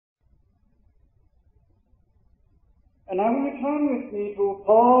And now will you turn with me to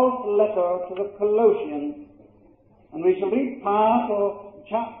Paul's letter to the Colossians, and we shall read part of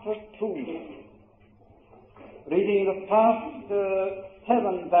chapter 2, reading the first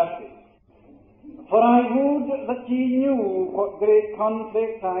 7 verses. For I would that ye knew what great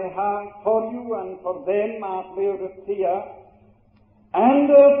conflict I have for you and for them at Laodicea, and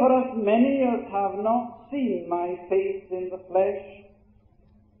for as many as have not seen my face in the flesh,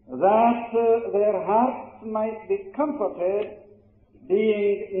 that their hearts might be comforted,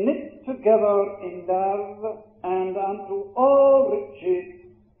 being knit together in love, and unto all riches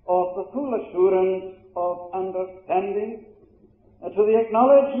of the full assurance of understanding, to the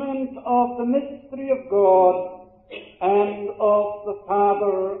acknowledgement of the mystery of God, and of the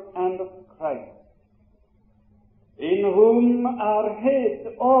Father, and of Christ, in whom are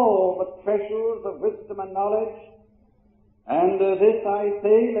hid all the treasures of wisdom and knowledge. And this I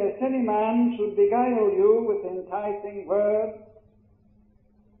say, lest any man should beguile you with enticing words.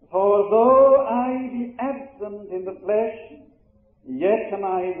 For though I be absent in the flesh, yet am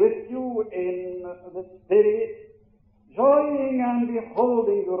I with you in the Spirit, joying and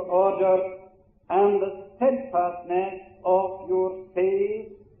beholding your order, and the steadfastness of your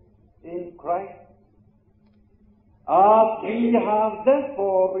faith in Christ. As ye have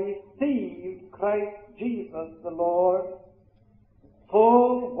therefore received Christ Jesus the Lord,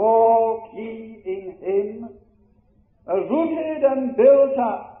 so walk ye in him, rooted and built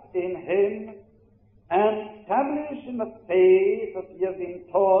up in him, and established in the faith as ye have been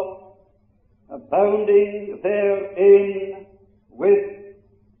taught, abounding therein with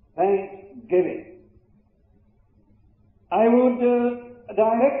thanksgiving. I would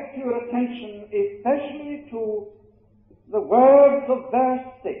direct your attention especially to the words of verse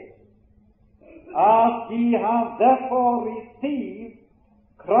 6. As ye have therefore received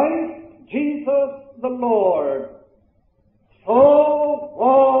Christ Jesus the Lord, so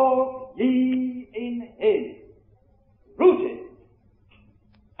walk ye in him, rooted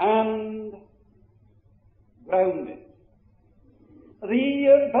and grounded.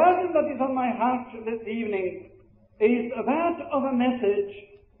 The burden that is on my heart this evening is that of a message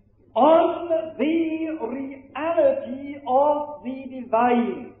on the reality of the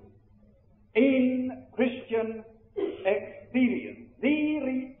divine in Christian experience. The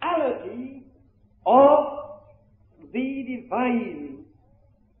reality of the divine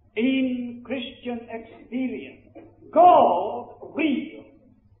in Christian experience. God real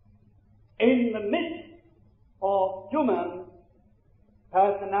in the midst of human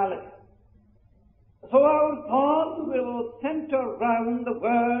personality. So our thought will center round the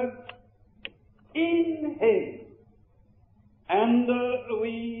word in him. And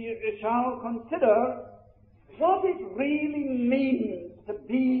we shall consider what it really means to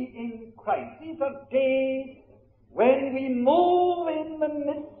be in Christ. These are days when we move in the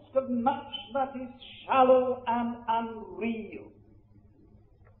midst of much that is shallow and unreal.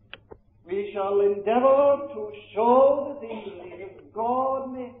 We shall endeavor to show this evening, if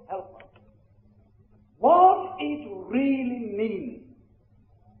God may help us, what it really means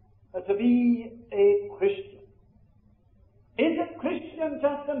to be a Christian. Is a Christian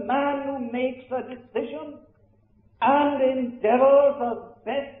just a man who makes a decision and endeavors as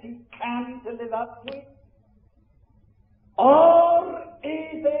best he can to live up to it? Or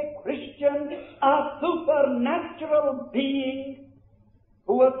is a Christian a supernatural being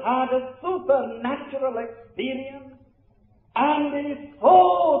who has had a supernatural experience and is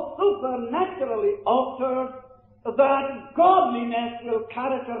so supernaturally altered that godliness will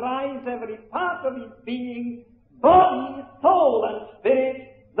characterize every part of his being, body, soul, and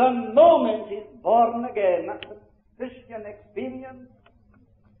spirit, the moment he is born again? That's the Christian experience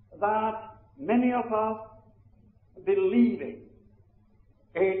that many of us believing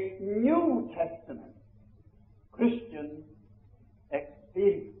a New Testament Christian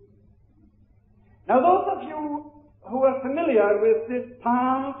experience. Now, those of you who are familiar with this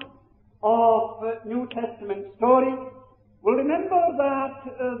part of New Testament story will remember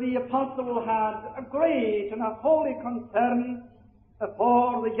that the apostle had a great and a holy concern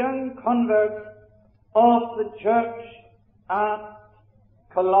for the young converts of the church at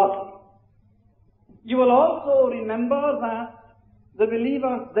Colossae. You will also remember that the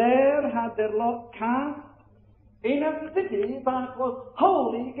believers there had their lot cast in a city that was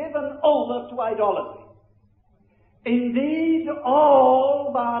wholly given over to idolatry. Indeed,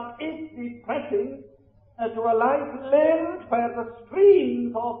 all that is depressing to a life lived where the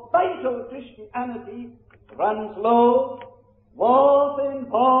streams of vital Christianity runs low was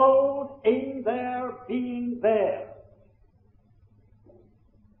involved in their being there.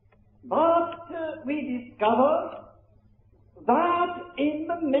 But we discover that in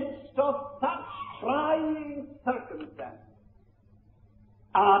the midst of such trying circumstances,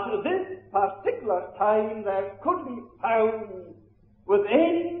 at this particular time there could be found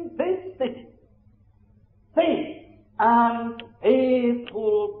within this city saints and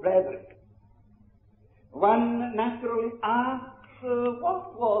faithful brethren. One naturally asks,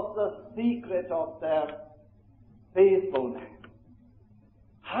 what was the secret of their faithfulness?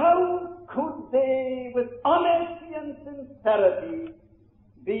 How could they, with honesty and sincerity,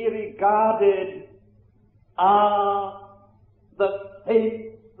 be regarded as the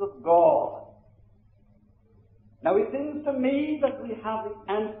saints of God? Now it seems to me that we have the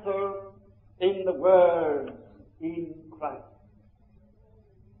answer in the words in Christ.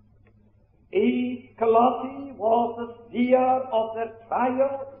 East Colossae was the sphere of their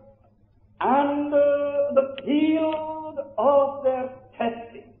trial and the field of their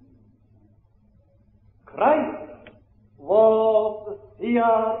testing. Christ was the sphere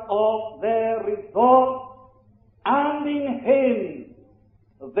of their resolve, and in Him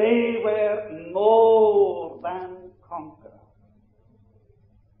they were more than conquerors.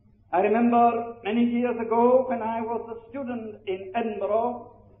 I remember many years ago when I was a student in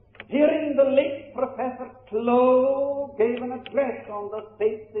Edinburgh, hearing the late Professor Clow gave an address on the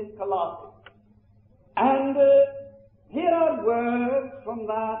saints in Colossae. And here are words from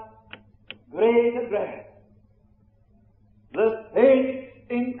that great address. The saints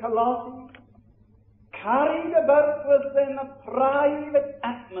in Colossae carried about with them a private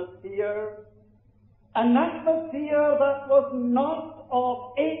atmosphere, an atmosphere that was not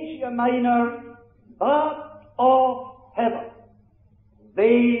of Asia Minor, but of heaven.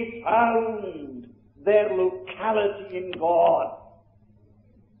 They found their locality in God.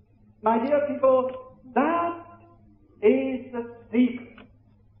 My dear people, that is the secret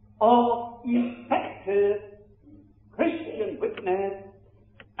of effective Christian witness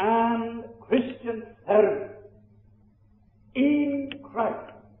and Christian service in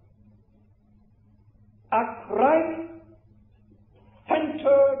Christ. A Christ-centered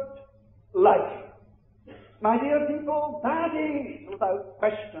life. My dear people, that is, without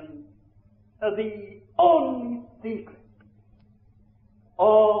question, the only secret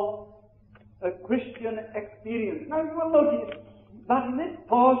of a Christian experience. Now you will notice that in this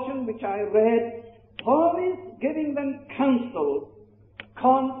portion which I read, Paul is giving them counsel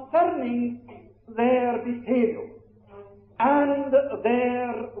concerning their behavior and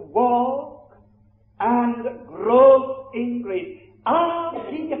their walk and growth in grace. As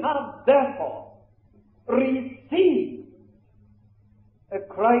he had therefore received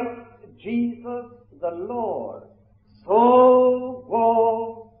Christ Jesus the Lord, so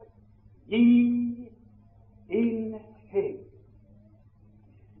walk ye in Him.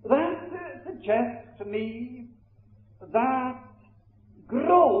 That suggests to me that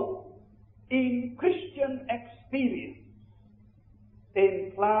growth in Christian experience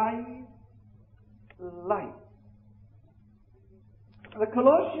implies life. The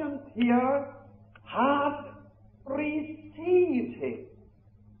Colossians here had received Him,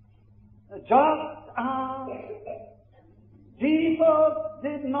 just as Jesus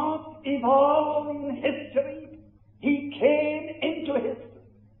did not evolve in history. He came into history.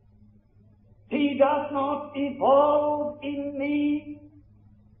 He does not evolve in me.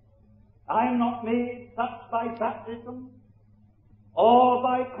 I am not made such by baptism, or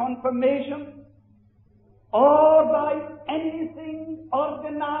by confirmation, or by anything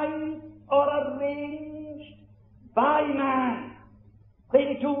organized or arranged by man.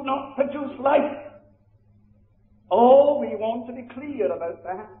 They do not produce life. Oh, we want to be clear about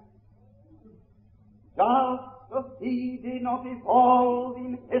that. Just as He did not evolve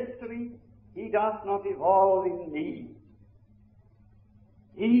in history, He does not evolve in me.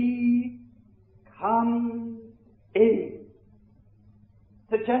 He comes in,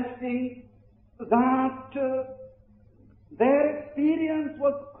 suggesting that their experience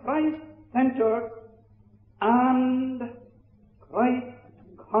was Christ-centered and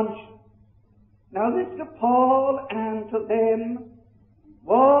Christ-conscious. Now this to Paul and to them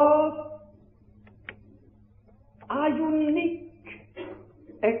was a unique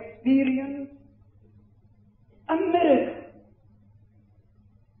experience, a miracle.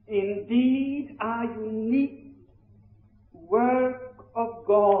 Indeed, a unique work of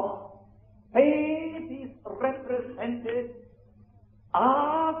God. Faith is represented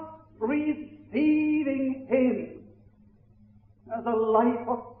as receiving Him as a life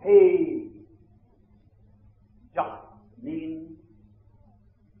of faith. Just means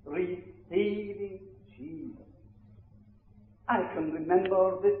receiving Jesus. I can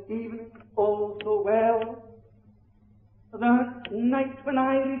remember this evening oh so well that night when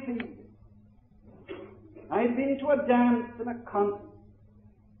I received it. I'd been to a dance and a concert.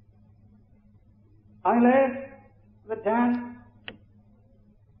 I left the dance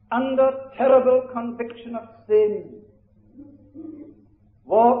under terrible conviction of sin.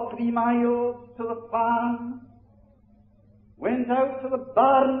 Walked 3 miles to the farm, went out to the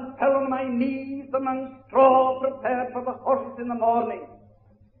barn, fell on my knees among straw prepared for the horses in the morning,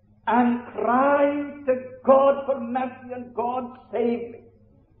 and cried to God for mercy, and God saved me.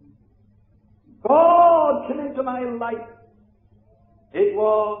 God came into my life. It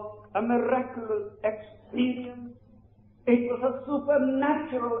was a miraculous experience. It was a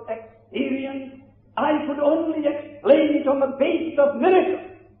supernatural experience. I could only explain it on the basis of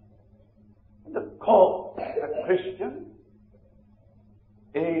miracles. And of course, a Christian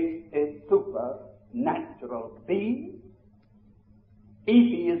is a supernatural being.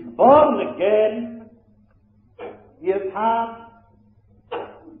 If he is born again, he has had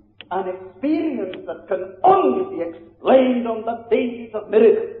an experience that can only be explained on the basis of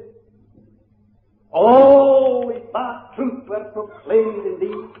miracles. Oh, if that truth were proclaimed in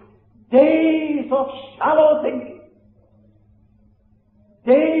these days of shallow thinking,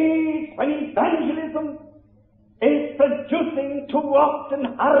 days when evangelism is producing too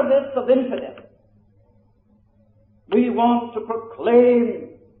often harvests of infidels, we want to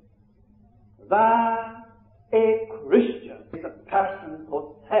proclaim that a Christian is a person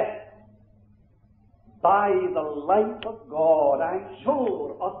possessed by the light of God. I'm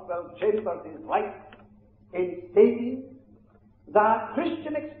sure Oswald Chambers is right in stating that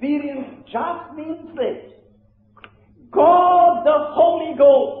Christian experience just means this: God the Holy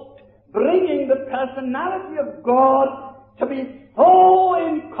Ghost bringing the personality of God to be so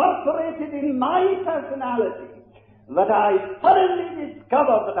incorporated in my personality that I suddenly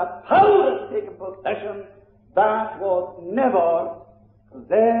discover that a power has taken possession that was never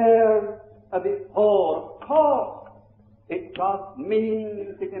there before. Of course, it just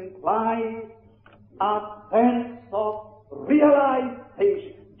means, it implies a sense of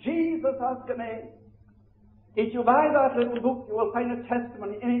realization. Jesus asked a man. If you buy that little book, you will find a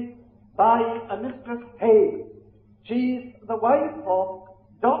testimony in it by a Mistress Hay. She's the wife of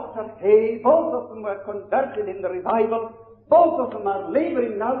Dr. Hay. Both of them were converted in the revival. Both of them are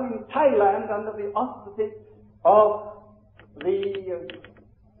laboring now in Thailand under the auspices of the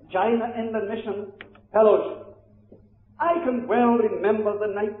China Inland Mission Fellowship. I can well remember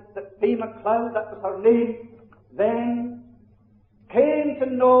the night that Faye MacLeod, that was her name, then came to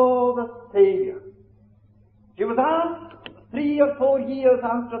know the Savior. She was asked 3 or 4 years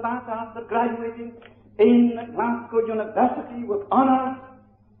after that, after graduating in Glasgow University with honours,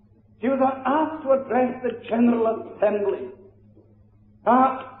 she was asked to address the General Assembly,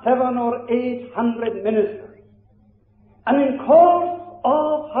 perhaps 700 or 800 ministers. And in course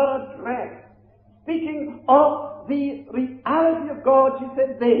of her address, speaking of the reality of God, she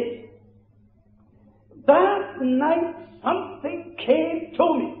said this: that night something came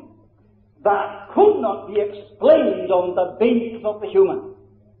to me that could not be explained on the basis of the human.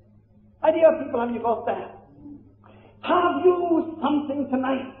 My dear people, have you got that? Have you something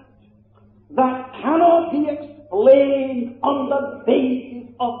tonight that cannot be explained on the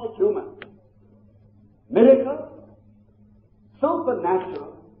basis of the human? Miracle,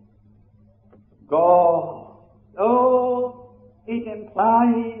 supernatural, God. Oh, it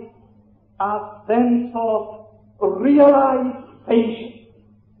implies a sense of realization.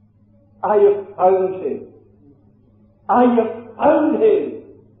 I have found him. I have found him.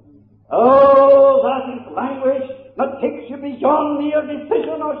 Oh, that is language that takes you beyond mere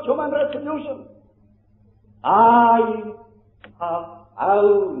decision or human resolution. I have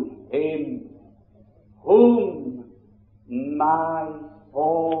found him whom my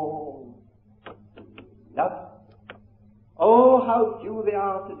soul loves. Oh, how few there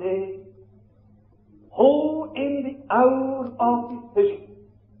are today who in the hour of decision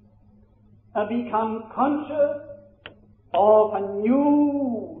become conscious of a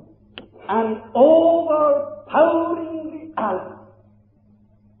new and overpowering reality,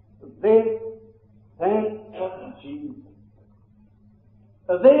 this sense of Jesus,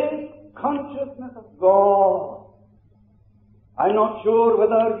 this consciousness of God. I'm not sure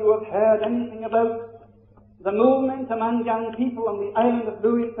whether you have heard anything about the movement among young people on the island of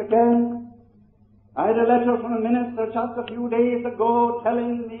Lewis again. I had a letter from a minister just a few days ago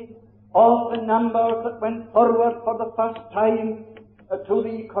telling me of the numbers that went forward for the first time to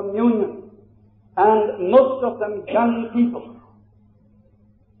the communion, and most of them young people.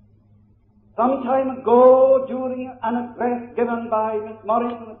 Some time ago, during an address given by Miss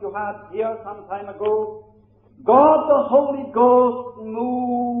Morrison that you had here some time ago, God the Holy Ghost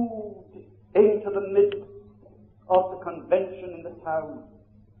moved into the midst of the convention in the town.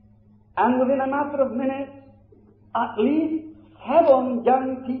 And within a matter of minutes, at least 7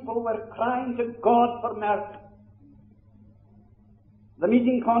 young people were crying to God for mercy. The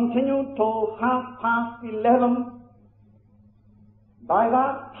meeting continued till 11:30. By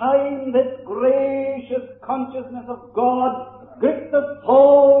that time, this gracious consciousness of God gripped the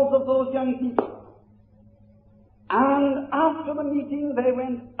souls of those young people. And after the meeting, they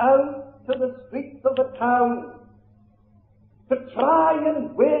went out to the streets of the town to try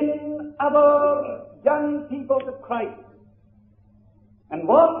and win other young people to Christ. And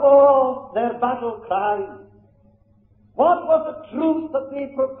what was their battle cry? What was the truth that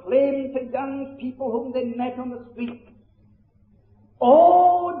they proclaimed to young people whom they met on the street?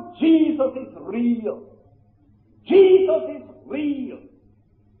 Oh, Jesus is real. Jesus is real.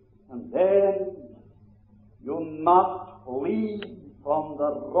 And then you must flee from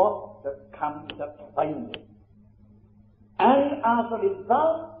the rock that comes to find it. And as a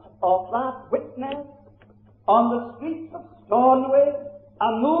result of that witness, on the streets of Stornoway,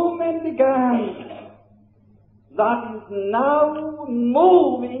 a movement began that is now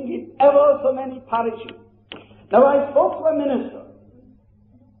moving in ever so many parishes. Now, I spoke to a minister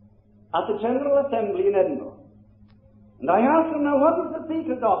at the General Assembly in Edinburgh, and I asked him, now, what is the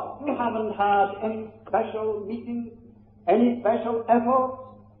secret of? You haven't had any special meetings, any special efforts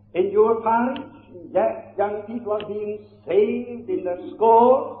in your parish, yet young people are being saved in their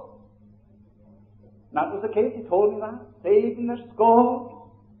scores. And that was the case. He told me that, saved in their scores.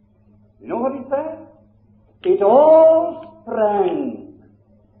 You know what he said? It all sprang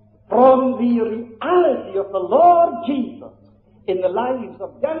from the reality of the Lord Jesus in the lives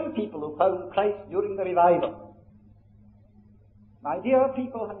of young people who found Christ during the revival. My dear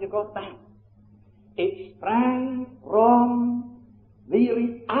people, have you got that? It sprang from the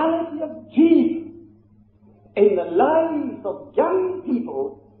reality of Jesus in the lives of young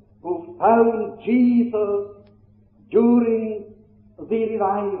people who found Jesus during the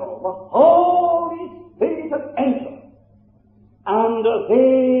revival. The Holy Spirit had entered, and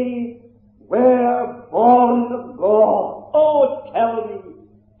they were born of God. Oh, tell me,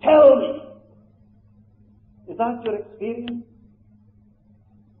 is that your experience?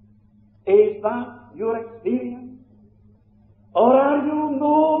 Is that your experience? Or are you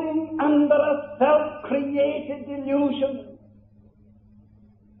moving under a self-created delusion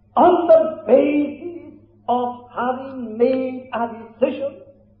on the basis of having made a decision?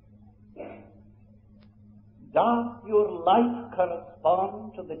 Does your life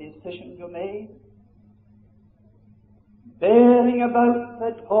correspond to the decision you made? Bearing about,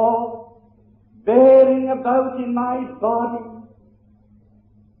 said Paul, bearing about in my body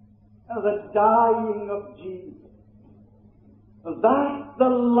the dying of Jesus, that the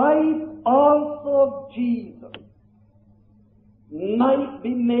life also of Jesus might be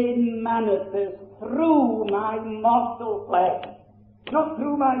made manifest through my mortal flesh, not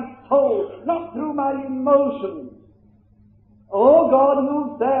through my soul, not through my emotions. Oh, God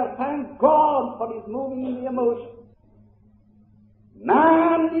moves there. Thank God for His moving in the emotions.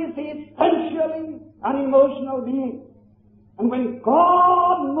 Man is essentially an emotional being. And when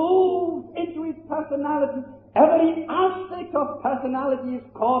God moves into His personality, every aspect of personality is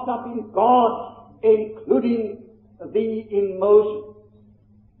caught up in God, including the emotions.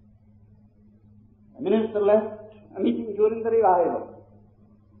 A minister left a meeting during the revival,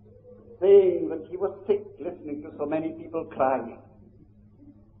 saying that he was sick listening to so many people crying.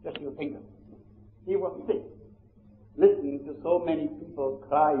 Just you think of it. He was sick listening to so many people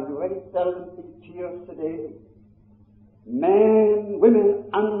crying. You very seldom see tears today. Men, women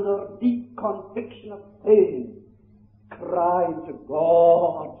under deep conviction of sin cry to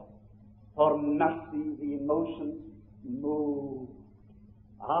God for mercy. The emotions move.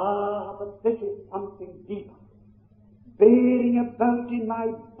 Ah, but this is something deeper. Bearing about in my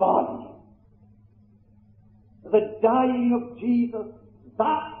body the dying of Jesus,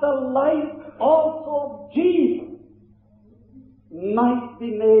 that the life also of Jesus might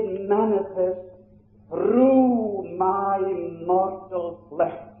be made manifest through my mortal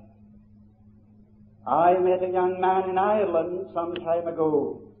flesh. I met a young man in Ireland some time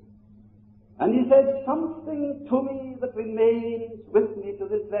ago, and he said something to me that remains with me to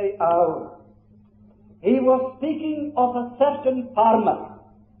this very hour. He was speaking of a certain farmer.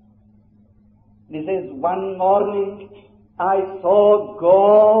 He says, one morning I saw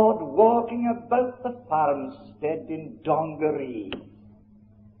God walking about the farmstead in dungarees.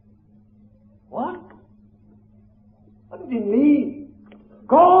 What? What does he mean?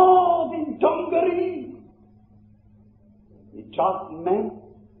 God in dungarees. just meant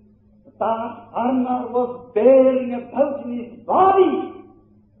that farmer was bearing about in his body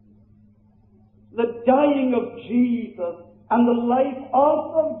the dying of Jesus and the life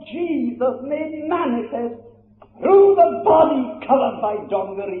also of Jesus made manifest through the body covered by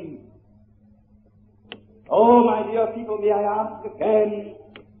dungaree. Oh, my dear people, may I ask again,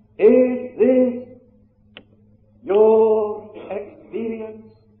 is this your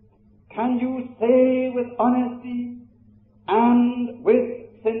experience? Can you say with honesty and with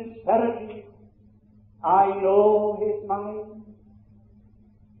sincerity, I know His mind,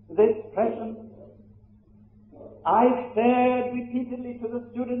 this present? I've said repeatedly to the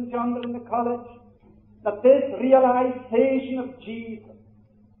students yonder in the college that this realization of Jesus,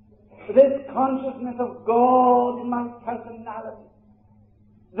 this consciousness of God in my personality,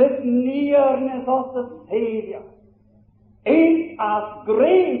 this nearness of the Savior, is as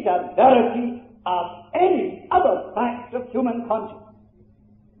great a verity as any other fact of human conscience.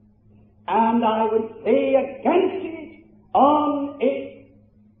 And I would say against it, on its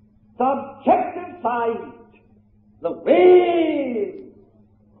subjective side, the waves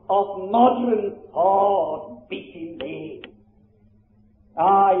of modern thought beating me.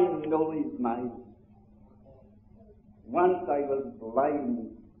 I know His mind. Once I was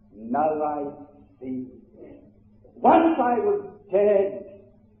blind, now I see. Once I was dead,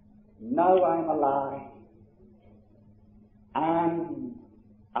 now I'm alive. And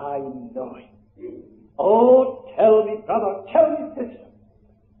I know it. Oh, tell me, brother, tell me, sister,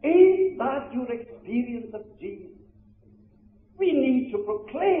 is that your experience of Jesus? We need to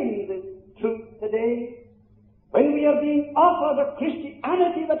proclaim this truth today when we are being offered a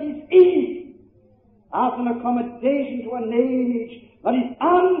Christianity that is easy as an accommodation to an age that is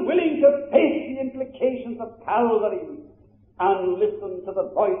unwilling to face the implications of Calvary and listen to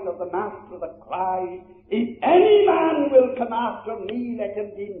the voice of the Master that cries, if any man will come after me, let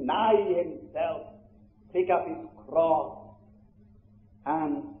him deny himself, take up his cross,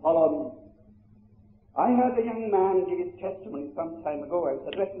 and follow me. I heard a young man give his testimony some time ago. I was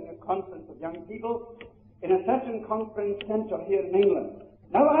addressing a conference of young people in a certain conference center here in England.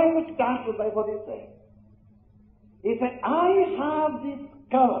 Now I was startled by what he said. He said, I have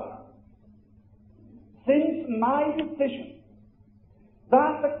discovered since my decision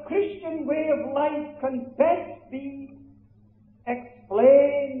that the Christian way of life can best be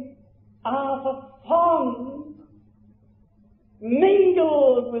explained as a song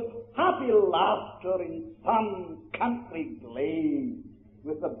mingled with happy laughter in some country glade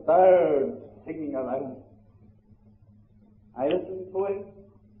with the birds singing around. I listened to it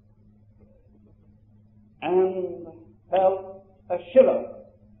and felt a shiver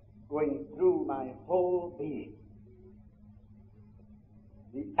going through my whole being.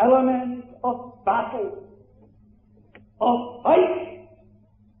 The element of battle, of fight,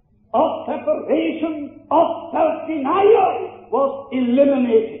 of separation, of self-denial was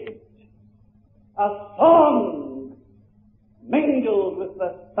eliminated. A song mingled with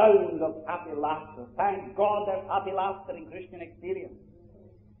the sound of happy laughter. Thank God there's happy laughter in Christian experience.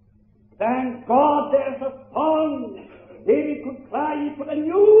 Thank God there's a song. David could cry, he put a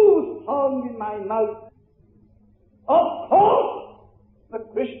new song in my mouth. Of course, the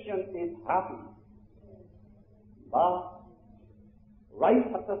Christian is happy. But right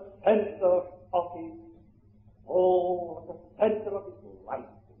at the center of his soul, at the center of his life,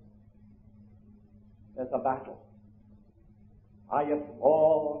 there's a battle. I have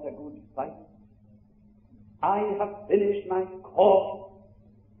fought a good fight. I have finished my course.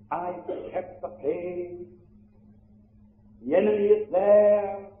 I've kept the faith. The enemy is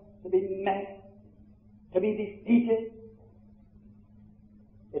there to be met, to be defeated.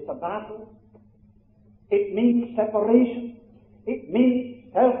 It's a battle. It means separation. It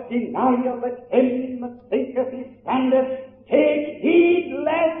means self-denial. Let him that thinketh he standeth take heed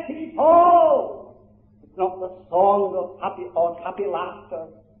lest he fall. It's not the song of happy laughter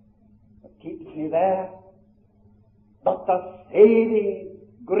that keeps me there, but the saving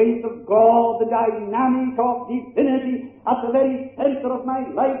grace of God, the dynamic of divinity at the very center of my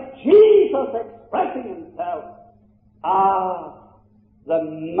life, Jesus expressing himself as the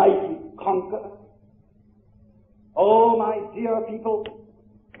mighty conqueror. Oh, my dear people,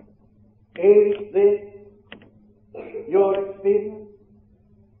 is this your experience?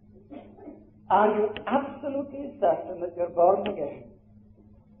 Are you absolutely certain that you're born again?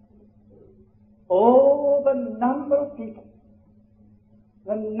 Oh, the number of people.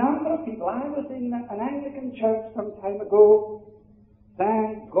 I was in an Anglican church some time ago.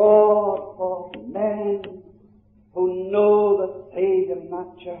 Thank God for men who know the Savior in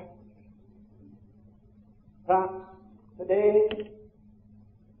that church. Perhaps today,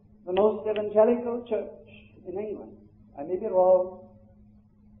 the most evangelical church in England. I may be wrong,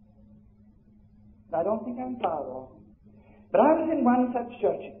 but I don't think I'm far wrong. But I was in one such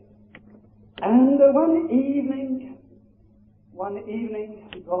church, and one evening,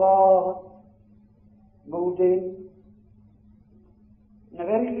 God moved in a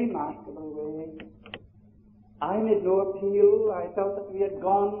very remarkable way. I made no appeal. I felt that we had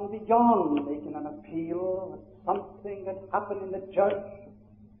gone beyond making an appeal. Something had happened in the church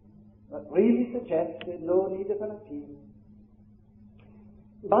that really suggested no need of an appeal.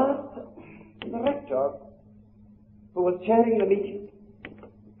 But the rector, who was chairing the meeting,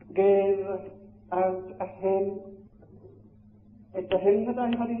 gave out a hymn. It's a hymn that I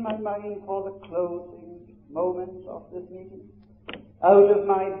had in my mind for the closing moments of this meeting. Out of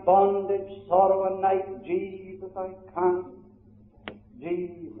my bondage, sorrow and night, Jesus I come,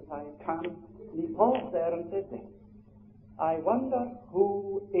 Jesus I come. And he paused there and said this, I wonder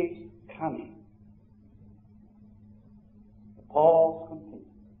who is coming. The pause continued.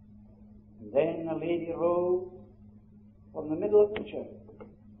 And then a lady rose from the middle of the church.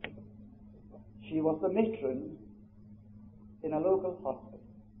 She was the matron in a local hospital.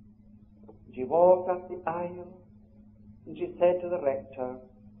 She walked up the aisle and she said to the rector,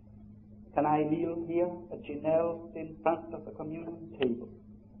 can I kneel here? And she knelt in front of the communion table,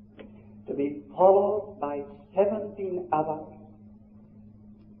 to be followed by 17 others,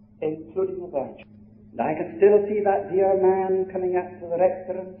 including a virgin. And I can still see that dear man coming up to the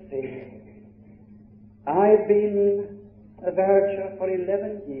rector and saying, I've been a virgin for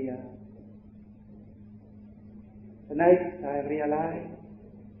 11 years. Tonight I realize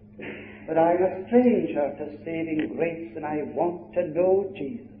that I'm a stranger to saving grace and I want to know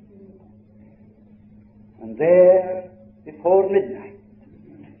Jesus. And there, before midnight,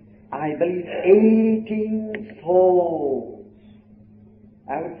 I believe 18 souls,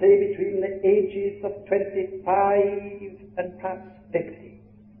 I would say between the ages of 25 and perhaps 50,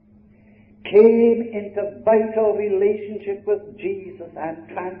 came into vital relationship with Jesus and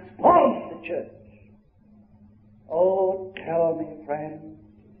transformed the church. Oh, tell me, friends.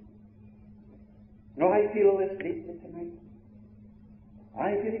 No, I feel this deeply tonight.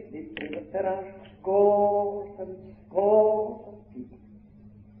 I feel it deeply that there are scores and scores of people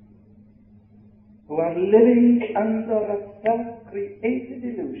who are living under a self-created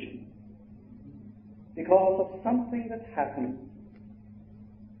illusion because of something that happened,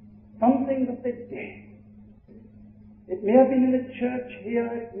 something that they did. It may have been in the church here,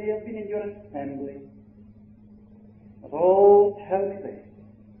 it may have been in your assembly. But oh, tell me this.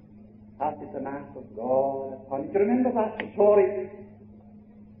 That is the mark of God upon you. Do you remember that story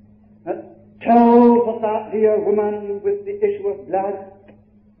that tells of that dear woman with the issue of blood?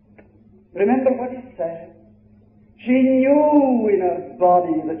 Remember what he said. She knew in her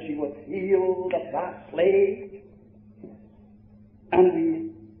body that she was healed of that plague. And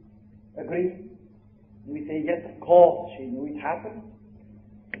we agree. And we say, yes, of course, she knew it happened.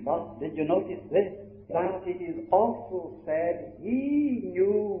 But did you notice this? That it is also said he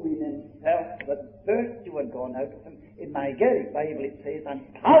knew in himself that virtue had gone out of him. In my Gaelic Bible it says,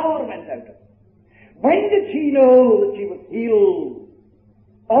 and power went out of him. When did she know that she was healed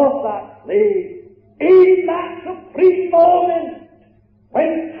of that plague? In that supreme moment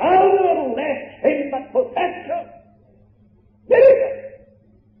when power left him that possessed her. Miracle!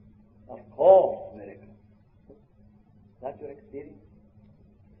 Of course, miracle. That's your experience.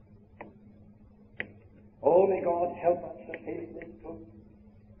 Oh, may God help us to face this truth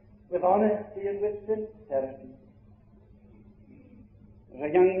with honesty and with sincerity. There's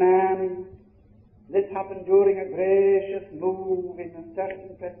a young man, this happened during a gracious move in a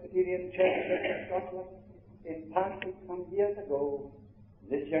certain Presbyterian church in Scotland in Partick some years ago.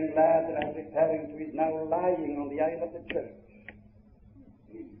 This young lad that I'm referring to is now lying on the aisle of the church.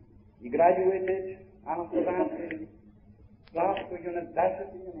 He graduated after that in Glasgow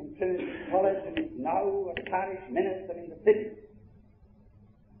University and in Trinity College, and is now a parish minister in the city.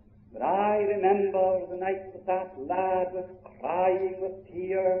 But I remember the night that lad was crying with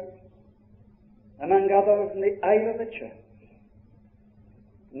tears, among others in the aisle of the church.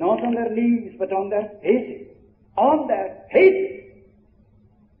 Not on their knees, but on their faces. On their faces!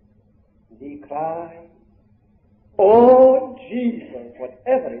 And he cried, oh, Jesus,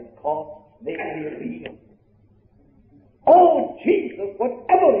 whatever it costs, make me real. Oh, Jesus,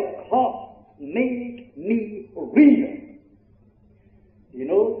 whatever it costs, make me real. You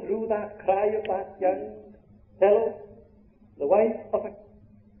know, through that cry of that young fellow, the wife of a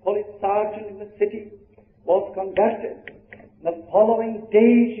police sergeant in the city was converted. The following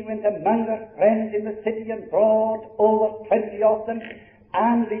day she went among her friends in the city and brought over 20 of them,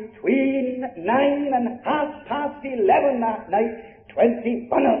 and between 9 and 11:30 that night,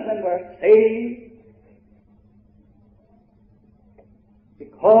 21 of them were saved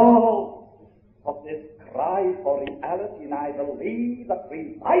because of this cry for reality. And I believe that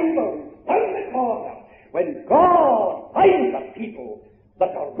revival is round the corner when God finds a people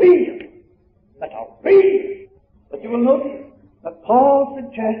that are real, But you will notice that Paul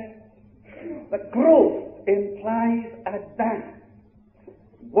suggests that growth implies advance.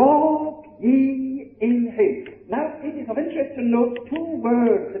 Walk ye in Him. Now, it is of interest to note two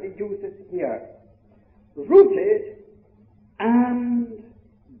words that he uses here: rooted and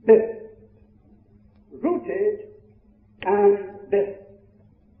built. Rooted and built.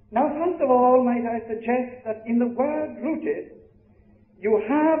 Now, first of all, might I suggest that in the word rooted, you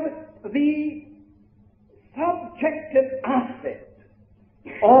have the subjective aspect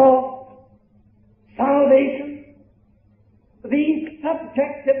of salvation, the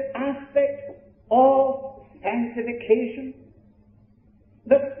subjective aspect of sanctification,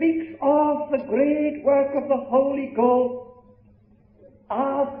 that speaks of the great work of the Holy Ghost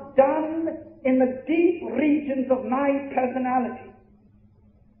as done in the deep regions of my personality.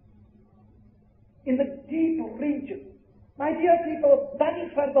 In the deep regions. My dear people, that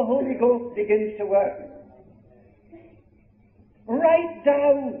is where the Holy Ghost begins to work. Right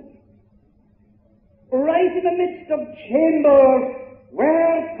down, right in the midst of chambers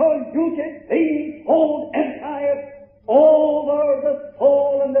where polluted things hold empire over the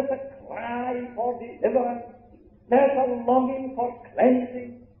soul, and there's a cry for deliverance. There's a longing for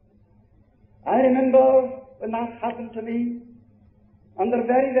cleansing. I remember when that happened to me, under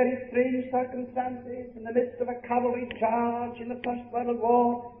very, very strange circumstances, in the midst of a cavalry charge in the First World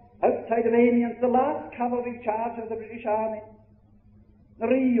War, outside of Amiens, the last cavalry charge of the British Army. A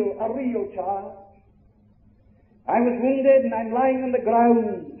real charge. I was wounded and I'm lying on the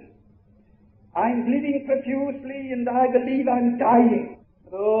ground. I'm bleeding profusely and I believe I'm dying.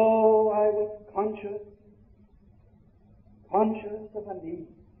 But oh, I was conscious of a need.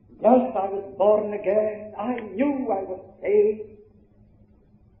 Yes, I was born again. I knew I was saved.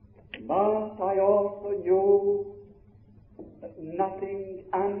 But I also knew that nothing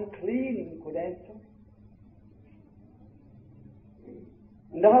unclean could enter.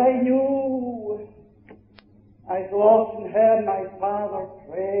 And I knew, I so often heard my father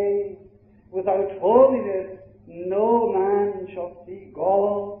pray, without holiness no man shall see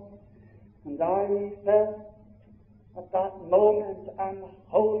God. And I felt at that moment,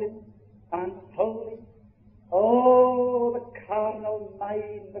 unholy. Oh, the carnal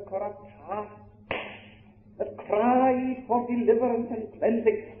mind, the corrupt heart, that cried for deliverance and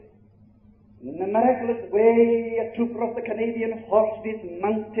cleansing. In a miraculous way, a trooper of the Canadian Horse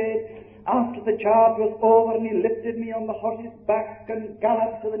dismounted after the charge was over, and he lifted me on the horse's back and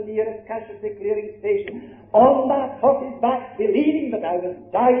galloped to the nearest casualty clearing station. On that horse's back, believing that I was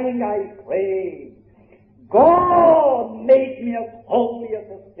dying, I prayed, God, make me as holy as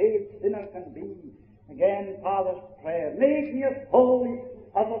a saved sinner can be. Again, Father's prayer, make me as holy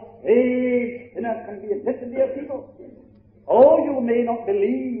as a saved sinner can be. And listen, dear people, oh, you may not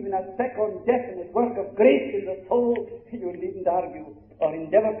believe in a second definite work of grace in the soul. You needn't argue or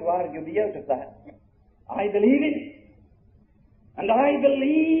endeavor to argue me out of that. I believe it. And I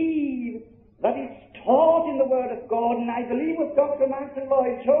believe that it's taught in the Word of God. And I believe with Dr. Martin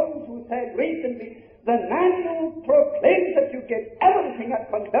Lloyd-Jones, who said recently, the man who proclaims that you get everything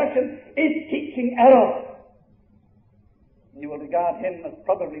at conversion is teaching error. You will regard him as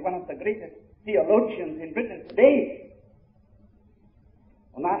probably one of the greatest theologians in Britain today.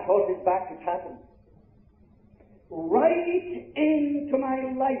 On that horse's back it happened. Right into my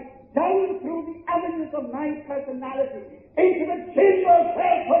life, down through the avenues of my personality, into the chambers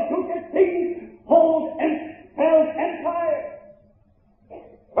where polluted things hold held empire.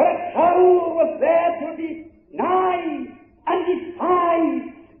 Where a power was there to deny and defy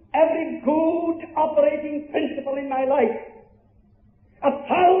every good operating principle in my life. A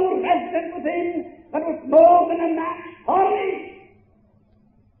power rested within that was more than a match for me.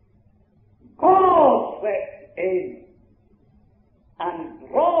 God swept in and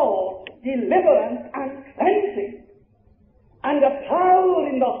brought deliverance and cleansing, and a power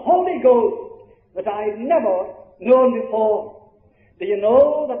in the Holy Ghost that I'd never known before. Do you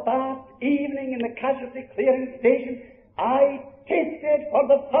know that evening in the casualty clearing station, I tasted for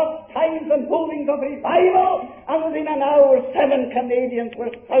the first time the movings of revival, and within an hour 7 Canadians were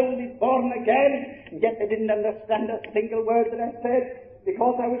soundly born again, and yet they didn't understand a single word that I said,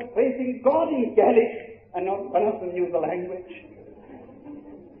 because I was praising God in Gaelic, and not one of them knew the language.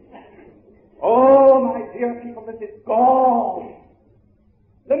 Oh, my dear people, this is God,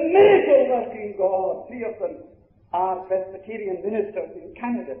 the miracle-working God. Three of them are Presbyterian ministers in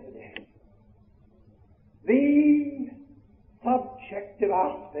Canada today. The subjective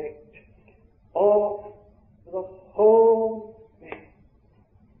aspect of the whole thing.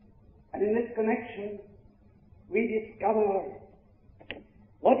 And in this connection, we discover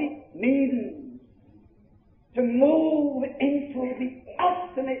what it means to move into the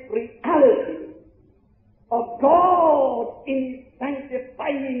ultimate reality of God in His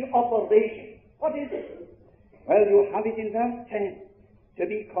sanctifying operation. What is it? Well, you have it in verse 10. To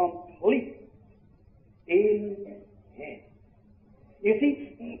be complete in Him. You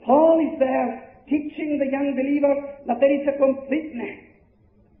see, Paul is there teaching the young believer that there is a completeness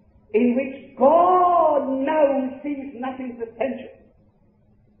in which God now sees nothing's essential.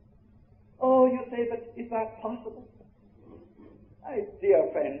 Oh, you say, but is that possible? My dear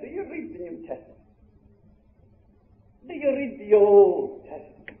friend, do you read the New Testament? Do you read the Old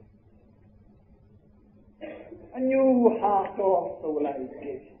Testament? A new heart also will I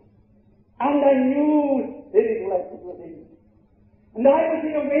give, and a new spirit will I put within you. And I will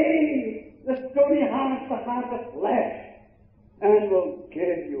take away the stony heart, the heart of flesh, and will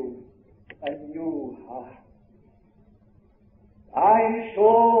give you a new heart. I am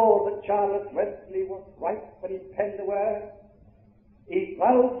sure that Charles Wesley was right when he penned the words, if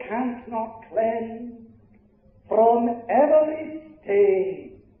thou canst not cleanse from every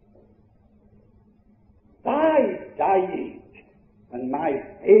stain thy dying, and my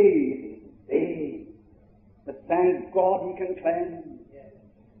faith is vain. But thank God He can cleanse.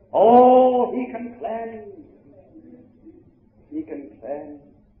 Oh, He can cleanse. He can cleanse.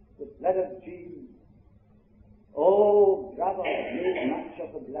 The blood of Jesus. Oh, brother, make much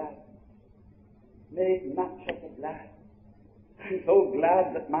of the blood. Make much of the blood. I'm so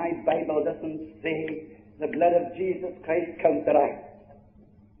glad that my Bible doesn't say the blood of Jesus Christ counteracts.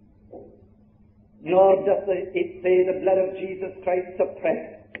 Nor does it say the blood of Jesus Christ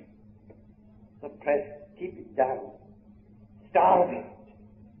suppress. Suppress. Keep it down. Starve it.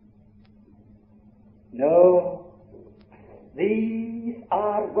 No. These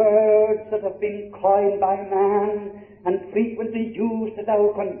are words that have been coined by man and frequently used at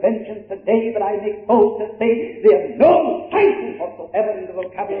our conventions today, but I make bold to say they have no title whatsoever in the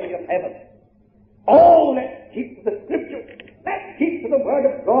vocabulary of heaven. Oh, let's keep to the Scripture. Let's keep to the Word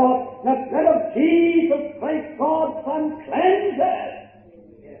of God. The blood of Jesus Christ, God's Son, cleanses.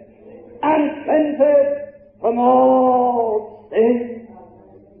 And cleanses from all sin.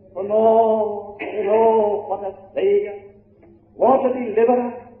 From all, what a Savior. What a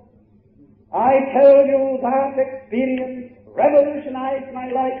deliverer. I tell you that experience revolutionized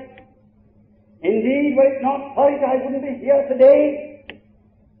my life. Indeed, were it not for it, I wouldn't be here today.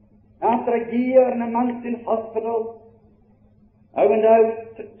 After a year and a month in hospital, I went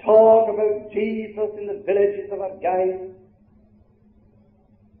out to talk about Jesus in the villages of Argyll.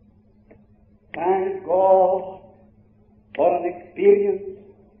 Thank God for an experience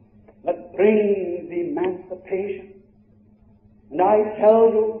that brings emancipation. And I tell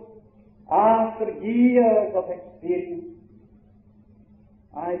you, after years of experience,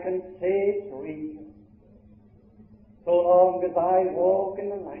 I can say it's real. So long as I walk in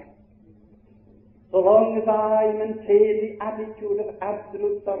the light, so long as I maintain the attitude of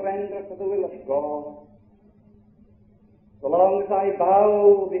absolute surrender to the will of God, so long as I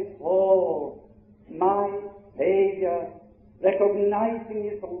bow before my Savior, recognizing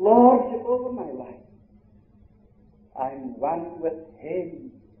His Lordship over my life, I'm one with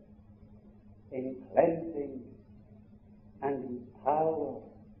Him in cleansing and in power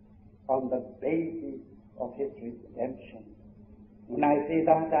on the basis of His redemption. When I say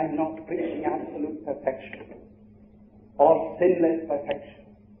that, I'm not preaching absolute perfection or sinless perfection.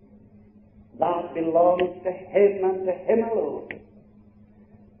 That belongs to Him and to Him alone.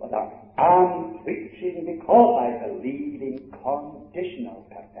 But I'm preaching because I believe in conditional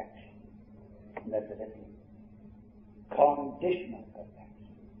perfection. Listen. Conditional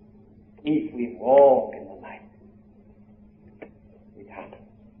perfection. If we walk in the light, it happens.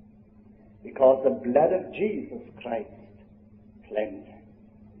 Because the blood of Jesus Christ cleanses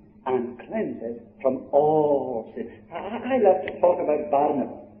and cleanses from all sin. I love to talk about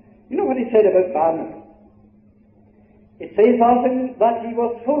Barnabas. You know what he said about Barnabas? It says of him that he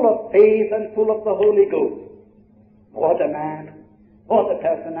was full of faith and full of the Holy Ghost. What a man. What a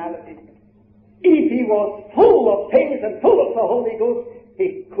personality. If he was full of faith and full of the Holy Ghost,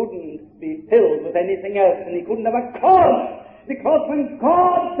 he couldn't be filled with anything else, and he couldn't have a cause. Because when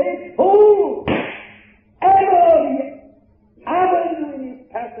God says full, every avenue in his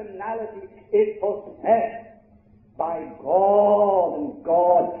personality personality is possessed by God, and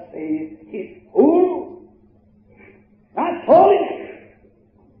God says he's full. That's holiness.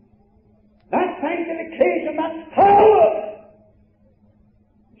 That's sanctification. That's power.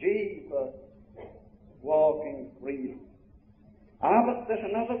 Jesus walking freely. But there's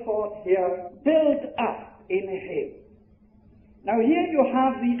another thought here. Built up in him. Now here you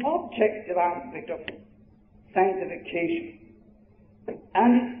have the objective aspect of sanctification.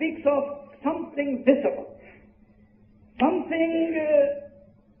 And it speaks of something visible. Something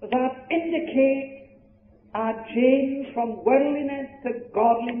that indicates a change from worldliness to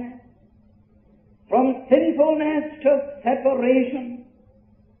godliness, from sinfulness to separation.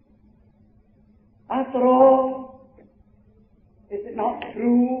 After all, is it not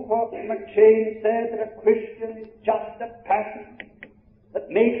true what McChain said, that a Christian is just a person that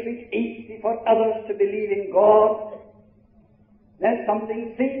makes it easy for others to believe in God? There's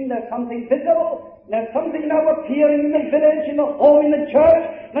something seen, there's something visible, there's something now appearing in the village, in the home, in the church,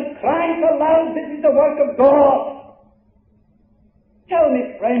 that cries aloud, this is the work of God. Tell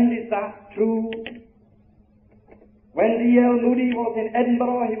me, friend, is that true? When D.L. Moody was in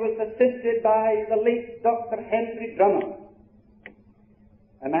Edinburgh, he was assisted by the late Dr. Henry Drummond,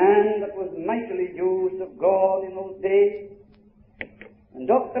 a man that was mightily used of God in those days. And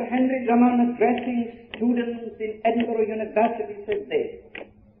Dr. Henry Drummond, addressing students in Edinburgh University, said this: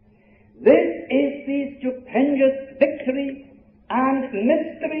 "This is the stupendous victory and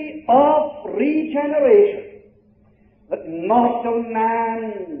mystery of regeneration, that mortal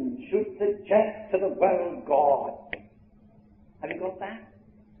man should suggest to the world God." Have you got that?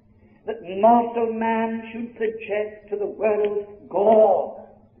 That mortal man should suggest to the world God.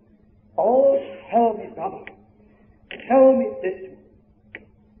 Oh, tell me, brother, tell me, sister,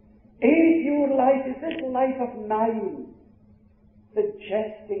 is your life, is this life of mine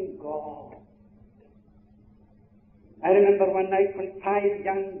suggesting God? I remember one night when 5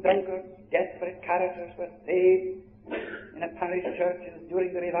 young drunkards, desperate characters, were saved in a parish church. It was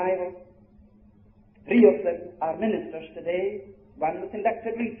during the revival. 3 of them are ministers today. One was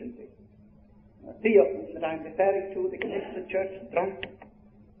inducted recently. 3 of them that I'm referring to, they came into the church drunk.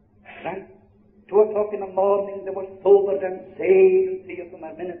 2 o'clock in the morning, they were sobered and saved, and 3 of them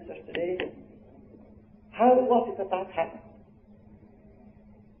are ministers today. How was it that that happened?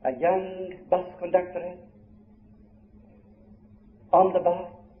 A young bus conductor on the bus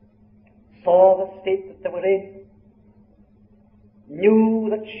saw the state that they were in, knew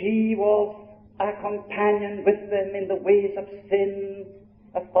that she was a companion with them in the ways of sin,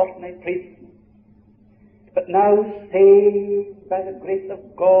 a fortnight previous, but now saved by the grace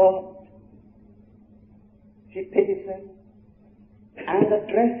of God. She pities them, and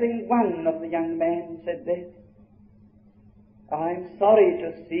addressing one of the young men said this: "I'm sorry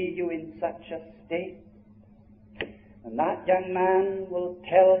to see you in such a state." And that young man will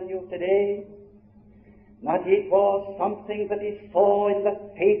tell you today that it was something that he saw in the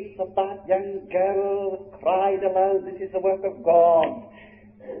face of that young girl that cried aloud, "This is the work of God,"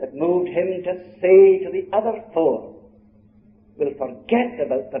 that moved him to say to the other 4, "We'll forget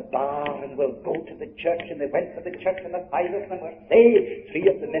about the bar and we'll go to the church." And they went to the church, and the 5 of them were saved, 3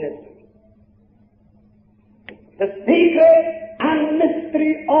 of the ministers. The secret and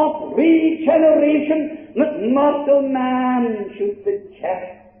mystery of regeneration, that mortal man should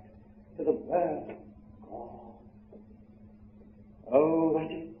suggest to the world God. Oh,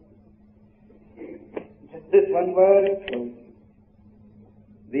 that is just this one word in closing.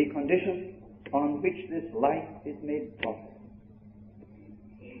 The condition on which this life is made possible.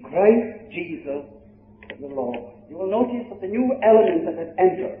 Christ Jesus the Lord. You will notice that the new element that had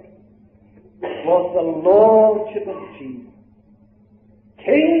entered was the Lordship of Jesus.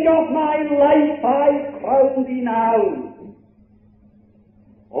 King of my life, I crown thee now.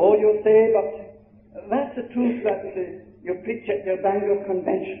 Oh, you say, but that's the truth that you preach at your Bangor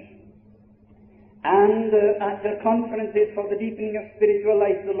convention. And at their conferences for the deepening of spiritual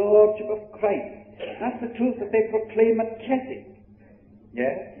life, the Lordship of Christ. That's the truth that they proclaim at Keswick.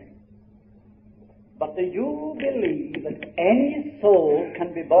 Yes? But do you believe that any soul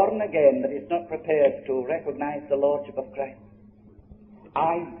can be born again that is not prepared to recognize the Lordship of Christ?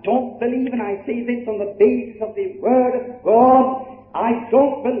 I don't believe, and I say this on the basis of the Word of God, I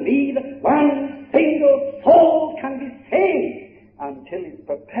don't believe that one single soul can be saved until he's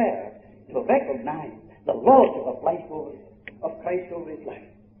prepared to recognize the Lordship of life of Christ over his life.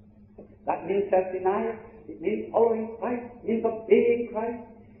 That means self-denial. It means following Christ. It means obeying Christ.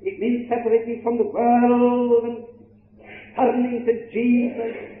 It means separating from the world and turning to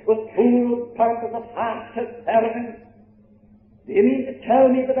Jesus with full purpose of heart to serve Him. Do you mean to tell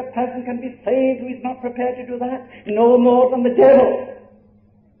me that a person can be saved who is not prepared to do that? No more than the devil.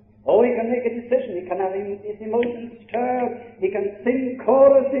 Oh, he can make a decision. He can have his emotions stirred. He can sing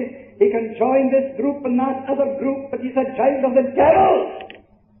choruses. He can join this group and that other group, but he's a child of the devil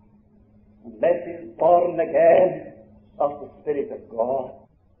unless he's born again of the Spirit of God.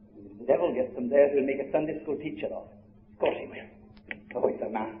 The devil gets him there, he'll make a Sunday school teacher of. Of course he will. Oh, he's a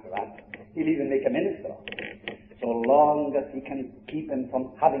master at it. He'll even make a minister of it, so long as he can keep him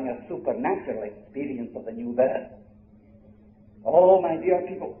from having a supernatural experience of the new birth. Oh, my dear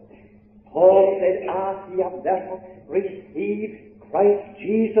people, Paul said, as ye have therefore received Christ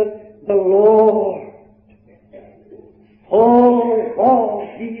Jesus the Lord, so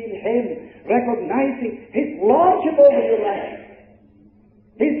walk ye in Him, recognizing His Lordship over your life.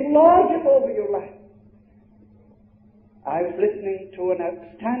 His Lordship over your life. I was listening to an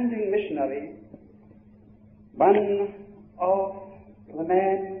outstanding missionary, one of the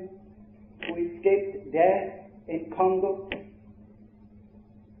men who escaped death in Congo.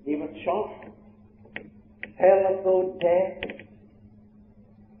 He was shot, fell as though dead.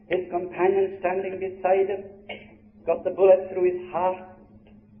 His companion standing beside him got the bullet through his heart,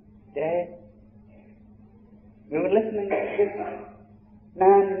 dead. We were listening to this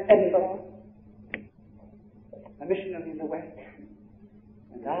man in Edinburgh, a missionary in the West,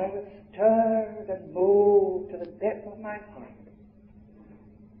 and I was stirred and moved to the depth of my heart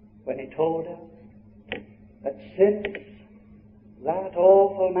when he told us that since that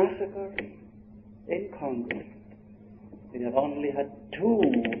awful massacre in Congo, we have only had 2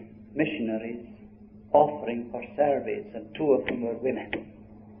 missionaries offering for service, and 2 of them were women.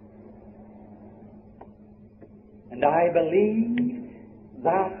 And I believe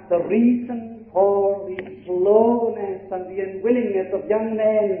that the reason for the slowness and the unwillingness of young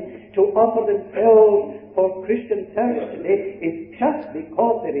men to offer themselves for Christian service today is just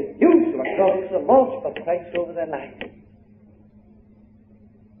because they refuse to acknowledge the Lordship of Christ over their lives.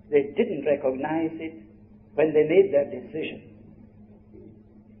 They didn't recognize it when they made their decision.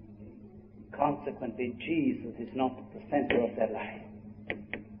 Consequently, Jesus is not the center of their life.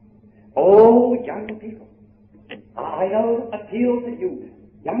 Oh, young people, I now appeal to you,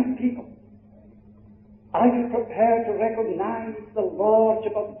 young people. Are you prepared to recognize the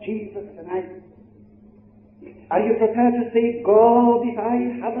Lordship of Jesus tonight? Are you prepared to say, God, if I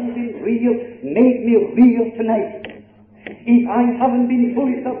haven't been real, make me real tonight? If I haven't been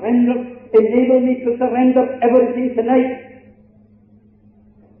fully surrendered, enable me to surrender everything tonight.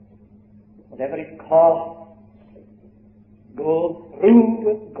 Whatever it costs, go through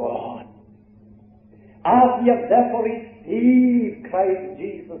with God. As ye have therefore received Christ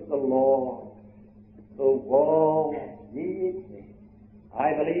Jesus the Lord, so walk ye in Him.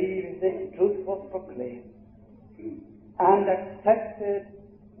 I believe this truth was proclaimed and accepted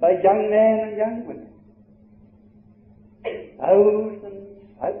by young men and young women.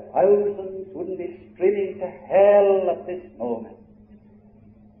 Thousands wouldn't be streaming to hell at this moment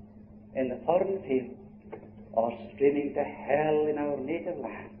in the foreign field, or streaming to hell in our native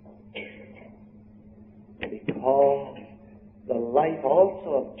land, because the life also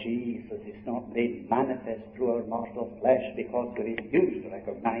of Jesus is not made manifest through our mortal flesh, because we refuse to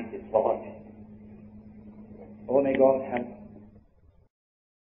recognize His Lordship. Oh, may God help us.